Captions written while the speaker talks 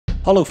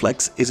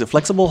HoloFlex is a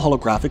flexible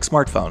holographic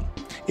smartphone.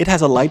 It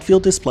has a light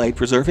field display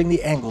preserving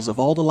the angles of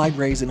all the light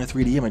rays in a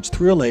 3D image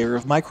through a layer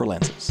of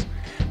microlenses.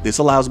 This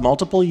allows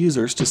multiple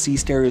users to see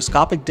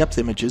stereoscopic depth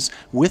images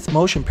with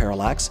motion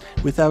parallax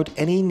without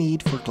any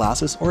need for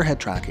glasses or head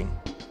tracking.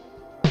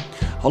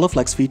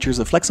 HoloFlex features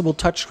a flexible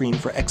touchscreen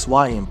for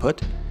XY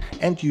input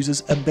and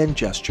uses a bend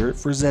gesture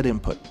for Z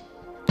input.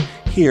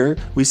 Here,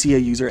 we see a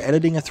user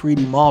editing a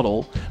 3D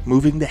model,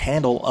 moving the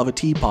handle of a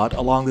teapot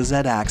along the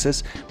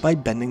Z-axis by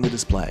bending the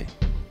display.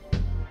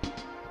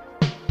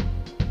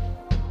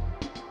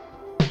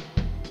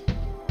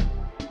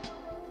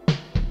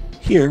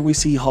 Here, we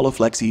see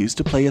HoloFlex used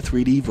to play a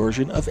 3D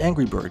version of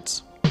Angry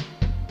Birds.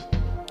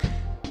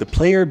 The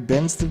player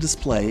bends the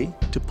display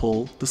to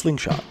pull the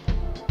slingshot.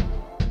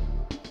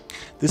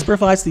 This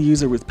provides the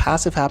user with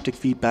passive haptic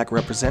feedback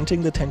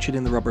representing the tension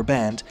in the rubber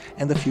band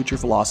and the future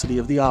velocity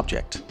of the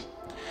object.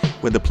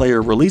 When the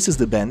player releases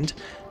the bend,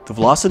 the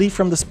velocity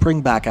from the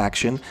spring back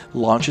action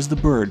launches the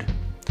bird.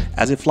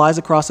 As it flies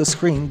across the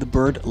screen, the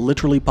bird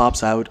literally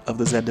pops out of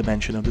the Z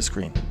dimension of the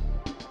screen.